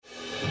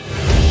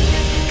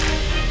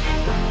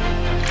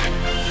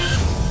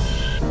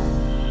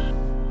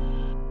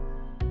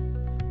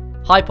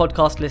Hi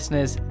podcast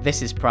listeners,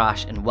 this is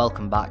Prash and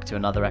welcome back to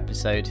another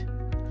episode.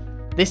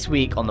 This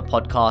week on the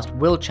podcast,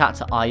 we'll chat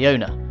to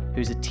Iona,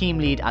 who's a team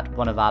lead at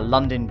one of our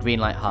London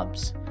Greenlight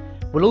hubs.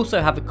 We'll also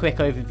have a quick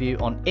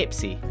overview on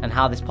Ipsy and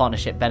how this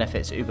partnership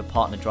benefits Uber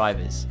partner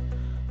drivers.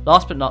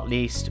 Last but not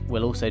least,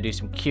 we'll also do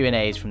some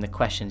Q&As from the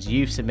questions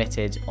you've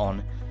submitted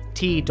on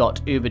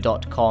t.uber.com/UK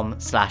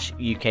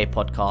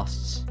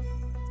podcasts.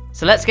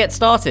 So let's get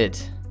started.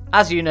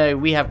 As you know,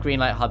 we have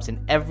Greenlight hubs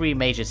in every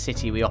major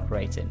city we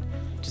operate in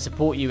to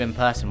support you in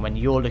person when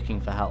you're looking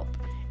for help.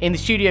 In the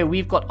studio,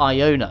 we've got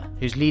Iona,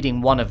 who's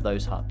leading one of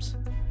those hubs.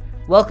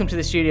 Welcome to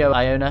the studio,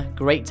 Iona.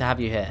 Great to have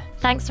you here.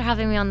 Thanks for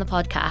having me on the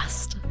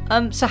podcast.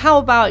 So how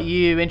about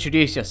you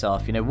introduce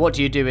yourself? What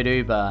do you do at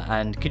Uber?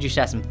 And could you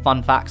share some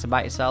fun facts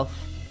about yourself?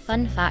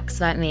 Fun facts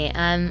about me.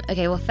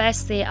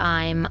 Firstly,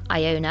 I'm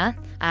Iona,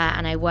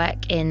 and I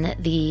work in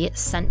the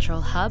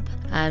central hub.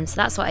 So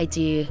that's what I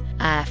do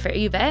for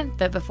Uber.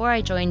 But before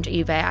I joined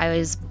Uber, I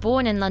was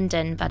born in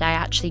London, but I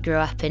actually grew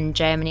up in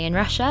Germany and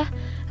Russia.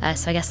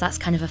 So I guess that's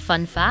kind of a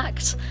fun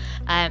fact.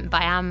 But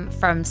I am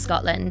from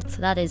Scotland,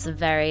 so that is a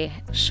very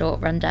short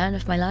rundown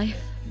of my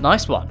life.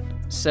 Nice one.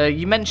 So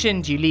you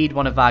mentioned you lead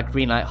one of our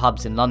Greenlight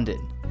hubs in London.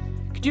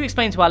 Could you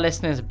explain to our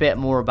listeners a bit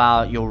more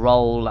about your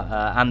role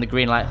and the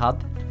Greenlight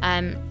hub?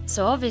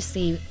 So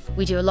obviously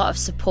we do a lot of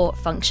support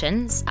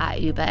functions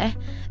at Uber.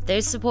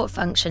 Those support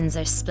functions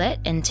are split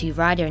into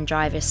rider and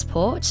driver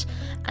support,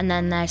 and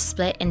then they're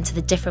split into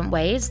the different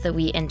ways that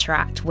we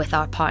interact with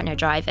our partner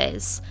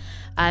drivers.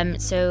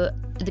 So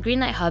the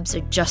Greenlight hubs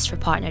are just for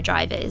partner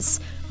drivers.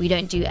 We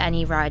don't do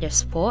any rider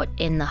support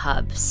in the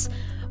hubs.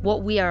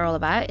 What we are all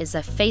about is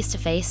a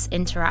face-to-face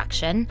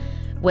interaction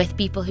with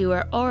people who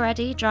are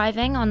already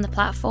driving on the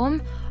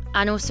platform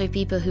and also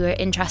people who are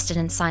interested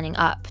in signing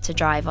up to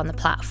drive on the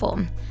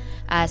platform.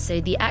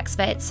 So the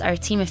experts are a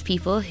team of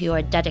people who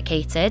are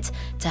dedicated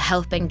to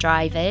helping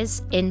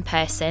drivers in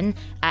person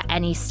at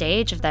any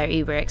stage of their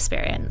Uber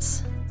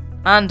experience.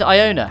 And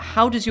Iona,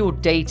 how does your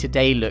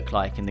day-to-day look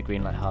like in the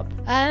Greenlight hub?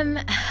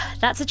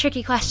 That's a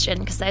tricky question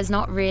because there's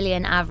not really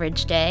an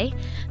average day.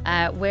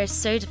 We're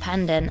so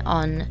dependent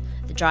on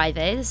the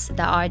drivers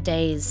that our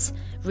days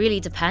really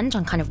depend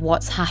on kind of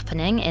what's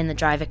happening in the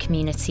driver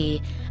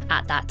community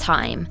at that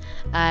time.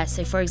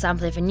 So for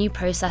example, if a new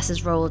process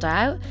is rolled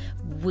out,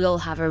 we'll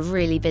have a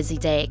really busy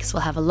day because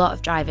we'll have a lot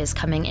of drivers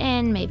coming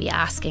in, maybe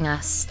asking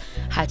us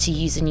how to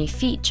use a new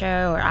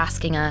feature or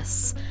asking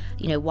us,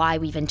 why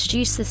we've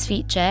introduced this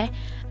feature.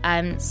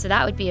 So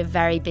that would be a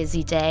very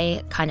busy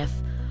day, kind of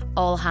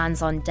all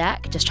hands on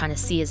deck, just trying to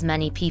see as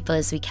many people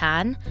as we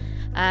can.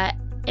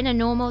 In a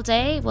normal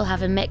day, we'll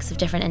have a mix of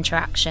different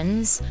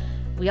interactions.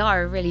 We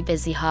are a really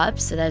busy hub,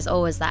 so there's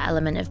always that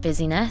element of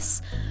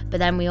busyness, but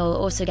then we'll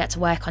also get to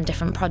work on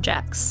different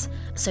projects.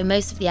 So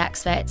most of the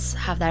experts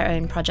have their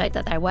own project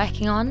that they're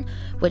working on,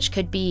 which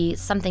could be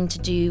something to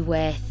do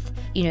with,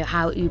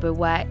 how Uber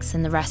works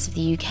in the rest of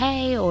the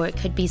UK, or it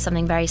could be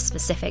something very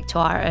specific to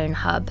our own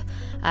hub.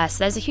 So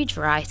there's a huge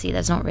variety.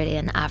 There's not really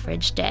an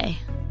average day.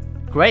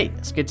 Great,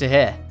 that's good to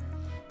hear.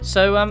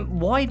 So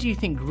why do you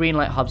think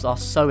Greenlight hubs are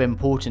so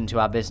important to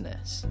our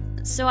business?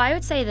 So I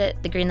would say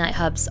that the Greenlight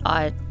hubs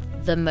are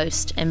the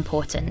most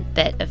important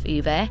bit of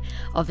Uber.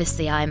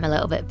 Obviously, I'm a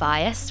little bit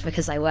biased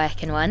because I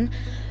work in one,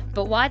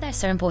 but why they're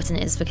so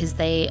important is because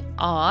they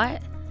are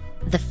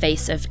the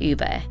face of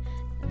Uber.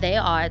 They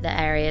are the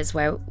areas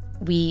where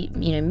we,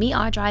 meet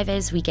our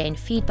drivers, we gain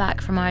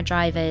feedback from our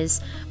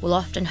drivers. We'll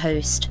often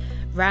host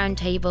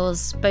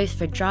roundtables, both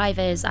for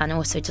drivers and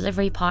also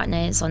delivery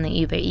partners on the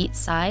Uber Eats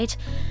side.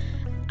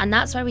 And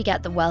that's where we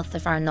get the wealth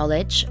of our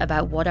knowledge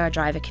about what our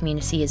driver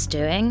community is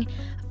doing,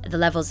 the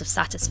levels of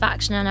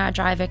satisfaction in our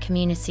driver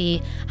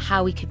community,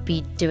 how we could be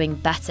doing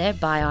better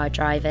by our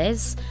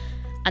drivers.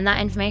 And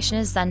that information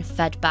is then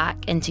fed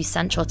back into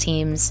central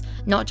teams,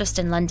 not just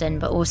in London,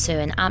 but also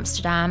in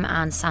Amsterdam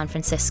and San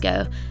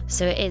Francisco.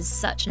 So it is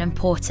such an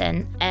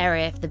important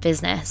area of the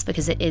business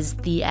because it is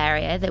the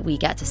area that we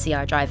get to see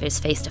our drivers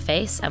face to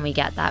face, and we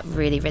get that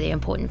really, really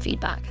important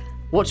feedback.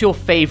 What's your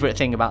favourite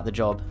thing about the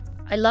job?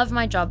 I love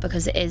my job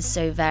because it is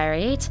so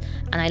varied,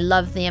 and I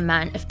love the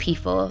amount of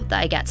people that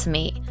I get to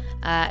meet,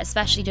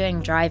 especially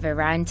doing driver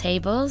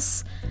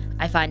roundtables.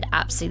 I find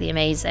absolutely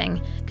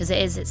amazing because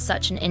it's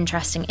such an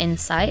interesting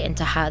insight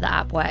into how the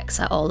app works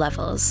at all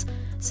levels.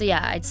 So yeah,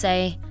 I'd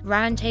say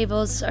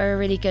roundtables are a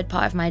really good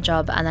part of my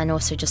job, and then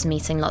also just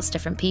meeting lots of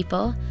different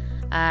people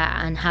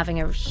and having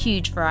a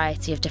huge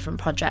variety of different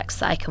projects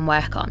that I can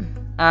work on.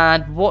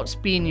 And what's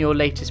been your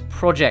latest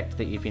project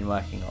that you've been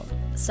working on?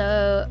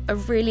 So a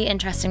really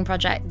interesting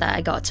project that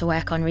I got to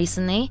work on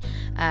recently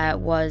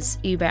was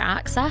Uber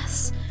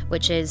Access,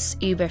 which is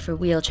Uber for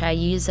wheelchair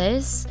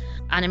users.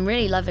 And I'm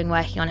really loving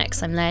working on it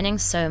because I'm learning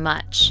so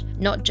much,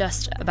 not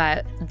just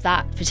about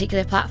that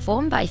particular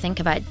platform, but I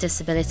think about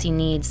disability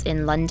needs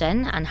in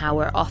London and how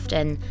we're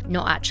often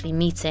not actually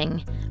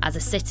meeting as a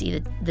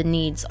city the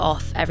needs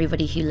of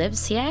everybody who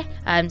lives here.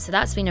 So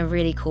that's been a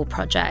really cool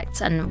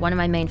project, and one of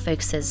my main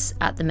focuses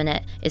at the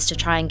minute is to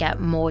try and get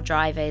more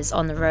drivers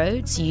on the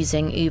roads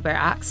using Uber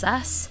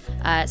Access.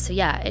 So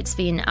yeah, it's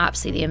been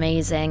absolutely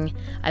amazing.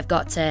 I've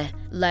got to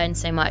learn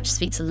so much,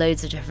 speak to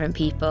loads of different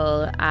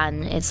people,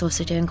 and it's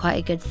also doing quite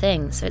a good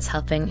thing. So it's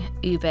helping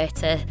Uber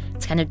to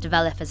kind of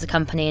develop as a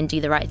company and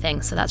do the right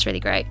thing. So that's really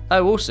great.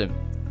 Oh, awesome.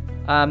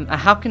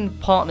 How can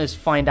partners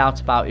find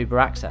out about Uber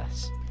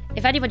Access?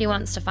 If anybody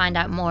wants to find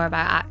out more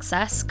about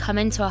Access, come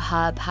into a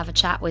hub, have a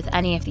chat with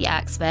any of the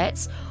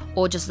experts,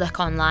 or just look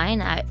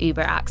online at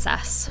Uber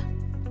Access.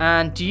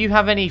 And do you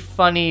have any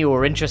funny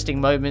or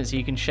interesting moments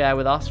you can share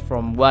with us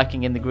from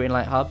working in the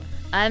Greenlight Hub?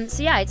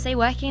 So yeah, I'd say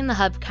working in the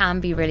hub can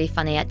be really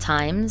funny at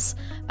times.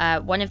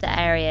 One of the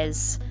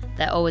areas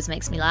that always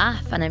makes me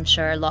laugh, and I'm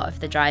sure a lot of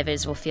the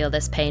drivers will feel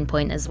this pain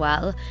point as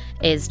well,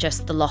 is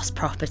just the lost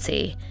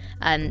property.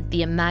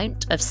 The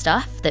amount of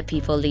stuff that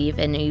people leave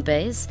in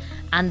Ubers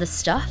and the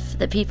stuff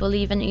that people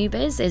leave in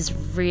Ubers is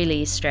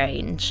really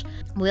strange.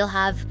 We'll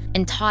have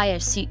entire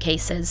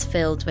suitcases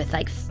filled with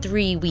like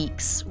 3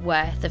 weeks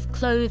worth of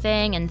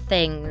clothing and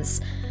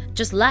things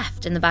just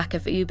left in the back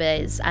of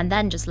Ubers and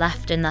then just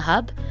left in the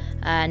hub.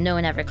 No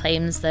one ever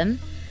claims them.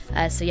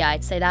 So yeah,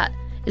 I'd say that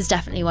is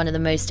definitely one of the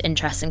most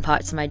interesting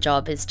parts of my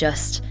job, is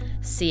just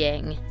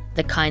seeing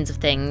the kinds of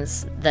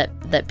things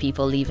that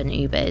people leave in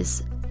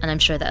Ubers. And I'm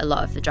sure that a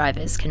lot of the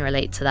drivers can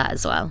relate to that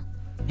as well.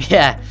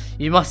 Yeah,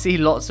 you must see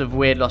lots of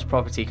weird lost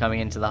property coming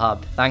into the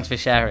hub. Thanks for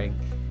sharing.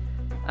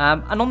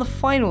 And on the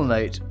final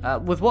note,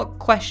 with what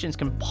questions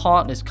can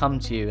partners come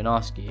to you and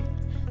ask you?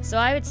 So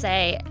I would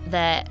say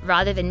that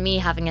rather than me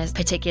having a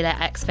particular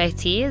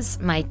expertise,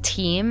 my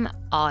team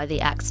are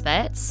the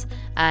experts.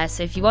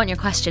 So if you want your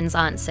questions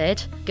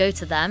answered, go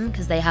to them,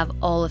 because they have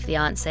all of the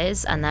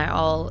answers and they're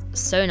all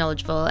so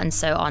knowledgeable and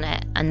so on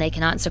it. And they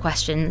can answer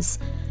questions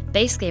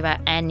basically about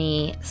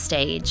any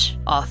stage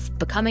of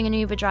becoming an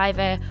Uber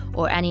driver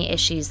or any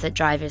issues that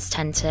drivers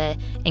tend to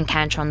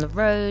encounter on the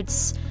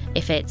roads.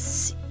 If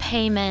it's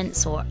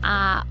payments or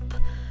app,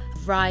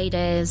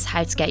 riders,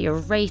 how to get your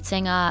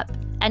rating up,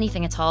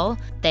 anything at all,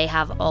 they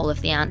have all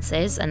of the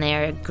answers, and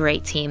they're a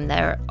great team.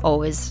 They're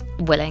always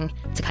willing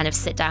to kind of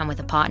sit down with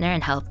a partner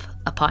and help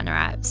a partner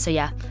out. So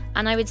yeah,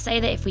 and I would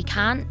say that if we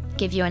can't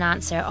give you an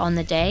answer on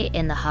the day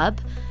in the hub,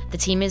 the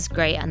team is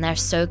great and they're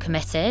so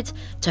committed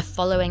to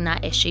following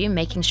that issue,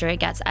 making sure it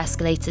gets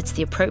escalated to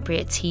the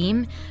appropriate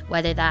team,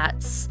 whether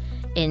that's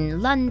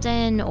in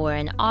London or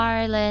in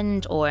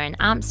Ireland or in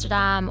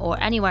Amsterdam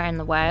or anywhere in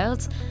the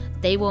world.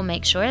 They will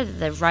make sure that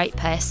the right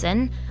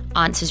person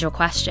answers your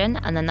question,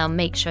 and then they'll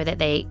make sure that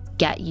they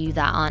get you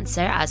that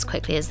answer as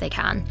quickly as they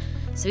can.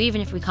 So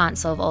even if we can't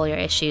solve all your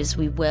issues,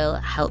 we will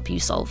help you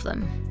solve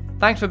them.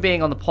 Thanks for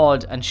being on the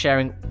pod and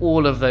sharing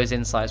all of those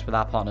insights with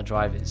our partner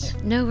drivers.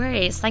 No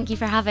worries. Thank you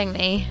for having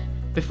me.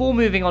 Before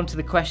moving on to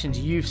the questions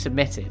you've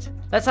submitted,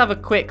 let's have a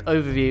quick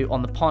overview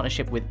on the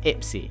partnership with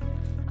Ipsy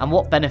and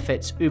what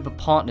benefits Uber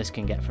partners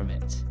can get from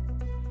it.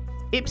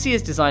 Ipsy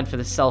is designed for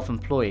the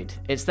self-employed.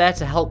 It's there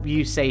to help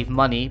you save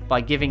money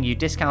by giving you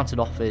discounted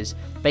offers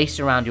based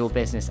around your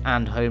business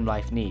and home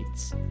life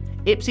needs.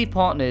 Ipsy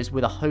partners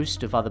with a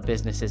host of other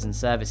businesses and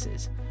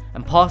services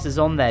and passes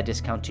on their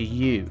discount to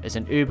you as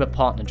an Uber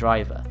partner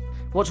driver.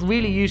 What's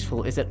really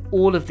useful is that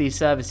all of these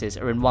services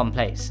are in one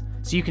place,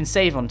 so you can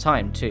save on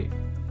time too.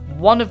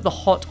 One of the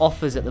hot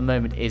offers at the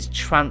moment is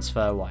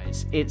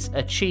TransferWise. It's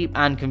a cheap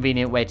and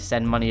convenient way to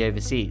send money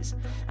overseas,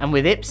 and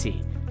with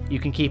Ipsy, you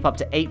can keep up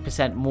to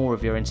 8% more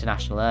of your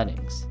international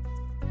earnings.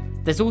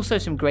 There's also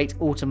some great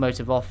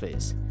automotive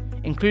offers,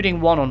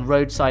 including one on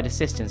roadside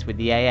assistance with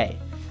the AA,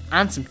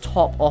 and some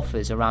top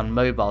offers around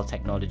mobile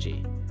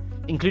technology,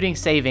 including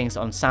savings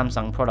on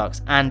Samsung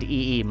products and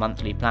EE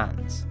monthly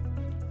plans.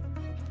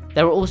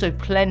 There are also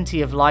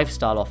plenty of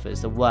lifestyle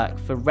offers that work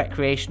for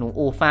recreational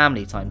or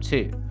family time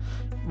too.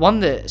 One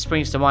that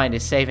springs to mind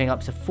is saving up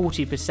to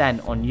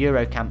 40% on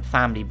Eurocamp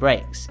family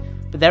breaks,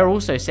 but there are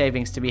also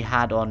savings to be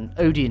had on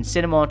Odeon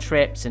cinema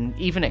trips and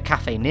even at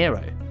Cafe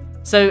Nero.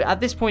 So at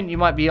this point you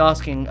might be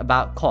asking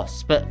about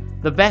costs, but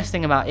the best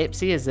thing about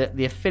Ipsy is that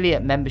the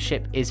affiliate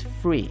membership is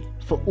free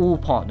for all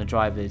partner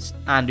drivers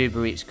and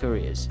Uber Eats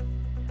couriers.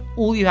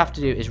 All you have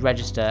to do is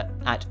register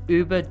at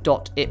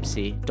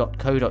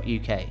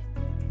uber.ipsy.co.uk.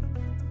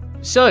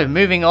 So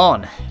moving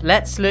on,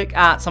 let's look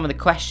at some of the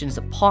questions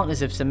that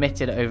partners have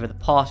submitted over the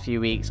past few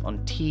weeks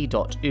on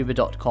t.uber.com/UK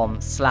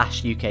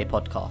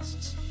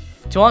podcasts.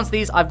 To answer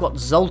these, I've got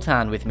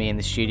Zoltan with me in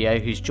the studio,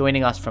 who's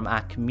joining us from our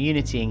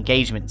community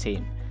engagement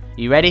team.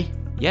 You ready?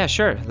 Yeah,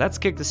 sure. Let's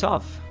kick this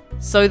off.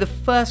 So the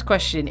first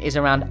question is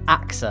around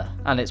AXA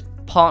and its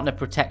partner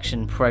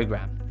protection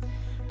program.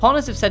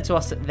 Partners have said to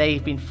us that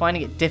they've been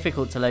finding it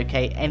difficult to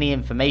locate any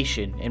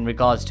information in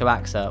regards to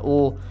AXA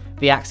or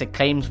the AXA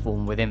claims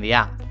form within the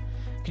app.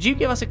 Could you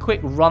give us a quick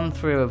run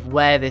through of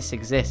where this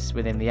exists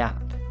within the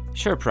app?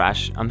 Sure,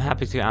 Prash, I'm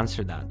happy to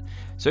answer that.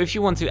 So if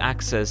you want to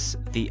access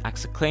the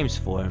AXA claims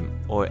form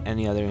or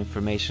any other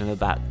information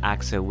about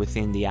AXA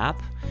within the app,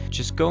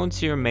 just go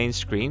into your main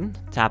screen,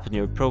 tap on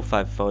your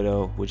profile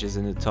photo, which is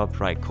in the top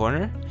right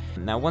corner.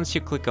 Now once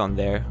you click on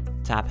there,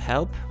 tap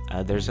help,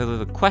 there's a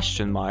little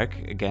question mark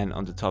again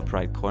on the top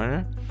right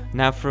corner.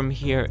 Now from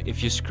here,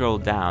 if you scroll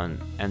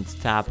down and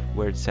tap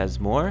where it says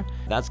more,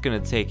 that's going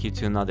to take you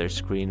to another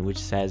screen which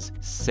says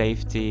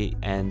safety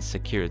and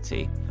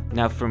security.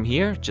 Now from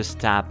here, just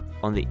tap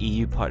on the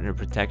EU partner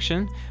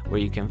protection where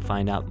you can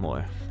find out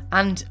more.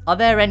 And are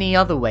there any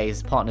other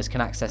ways partners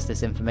can access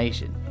this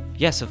information?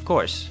 Yes, of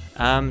course.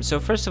 So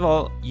first of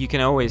all, you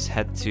can always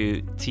head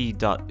to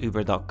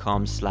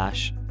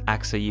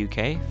t.uber.com/AXA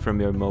UK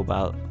from your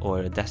mobile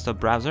or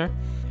desktop browser.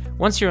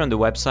 Once you're on the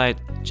website,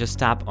 just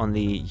tap on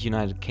the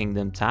United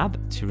Kingdom tab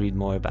to read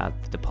more about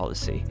the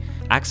policy.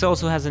 AXA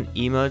also has an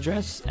email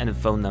address and a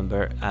phone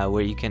number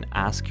where you can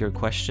ask your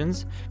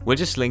questions. We'll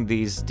just link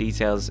these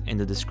details in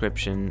the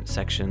description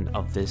section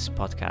of this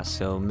podcast,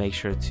 so make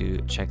sure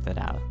to check that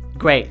out.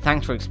 Great,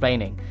 thanks for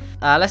explaining.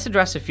 Let's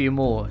address a few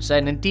more.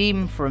 So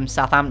Nadeem from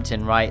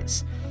Southampton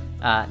writes,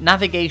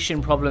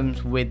 navigation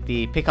problems with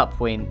the pickup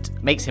point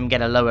makes him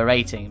get a lower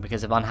rating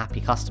because of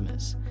unhappy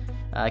customers.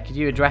 Could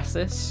you address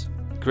this?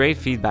 Great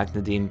feedback,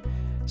 Nadeem.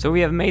 So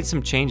we have made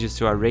some changes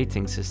to our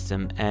rating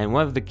system, and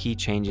one of the key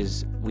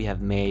changes we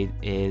have made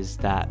is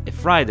that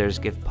if riders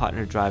give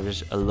partner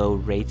drivers a low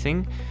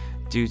rating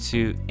due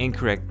to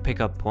incorrect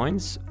pickup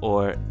points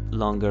or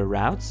longer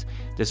routes,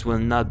 this will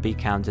not be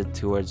counted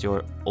towards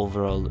your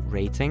overall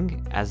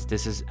rating, as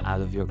this is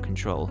out of your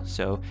control.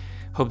 So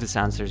hope this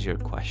answers your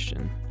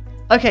question.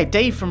 Okay,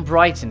 Dave from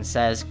Brighton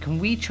says, can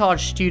we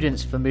charge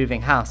students for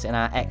moving house in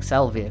our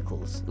XL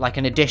vehicles, like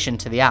an addition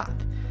to the app?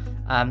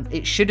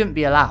 It shouldn't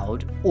be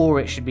allowed,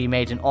 or it should be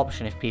made an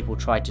option if people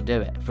try to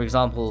do it. For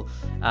example,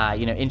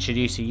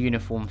 introduce a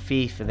uniform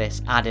fee for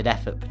this added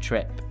effort per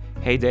trip.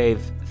 Hey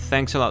Dave,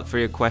 thanks a lot for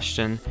your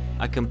question.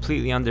 I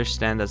completely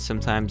understand that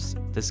sometimes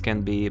this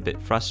can be a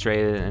bit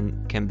frustrating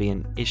and can be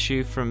an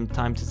issue from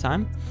time to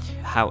time.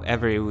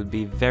 However, it would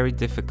be very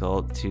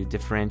difficult to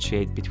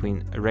differentiate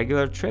between a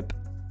regular trip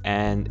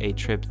and a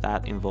trip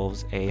that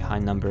involves a high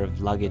number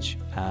of luggage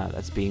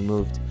that's being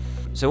moved.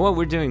 So what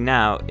we're doing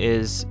now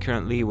is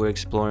currently we're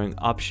exploring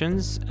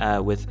options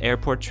with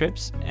airport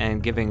trips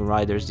and giving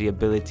riders the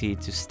ability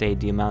to state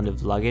the amount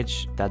of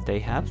luggage that they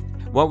have.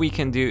 What we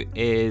can do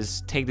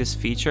is take this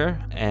feature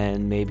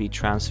and maybe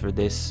transfer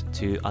this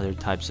to other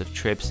types of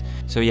trips.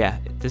 So yeah,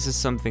 this is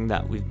something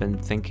that we've been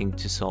thinking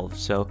to solve.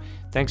 So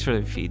thanks for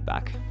the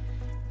feedback.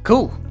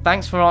 Cool.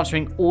 Thanks for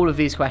answering all of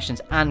these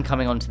questions and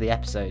coming on to the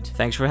episode.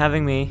 Thanks for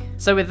having me.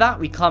 So with that,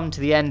 we come to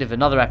the end of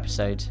another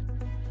episode.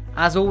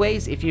 As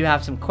always, if you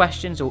have some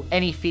questions or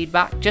any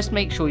feedback, just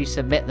make sure you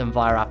submit them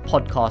via our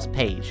podcast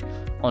page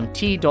on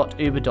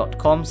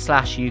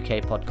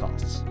t.uber.com/UK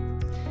podcasts.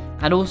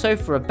 And also,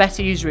 for a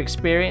better user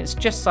experience,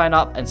 just sign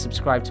up and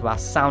subscribe to our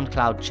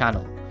SoundCloud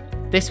channel.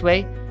 This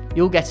way,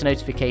 you'll get a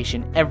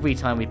notification every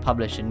time we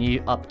publish a new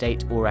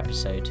update or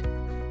episode.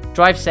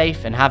 Drive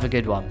safe and have a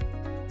good one.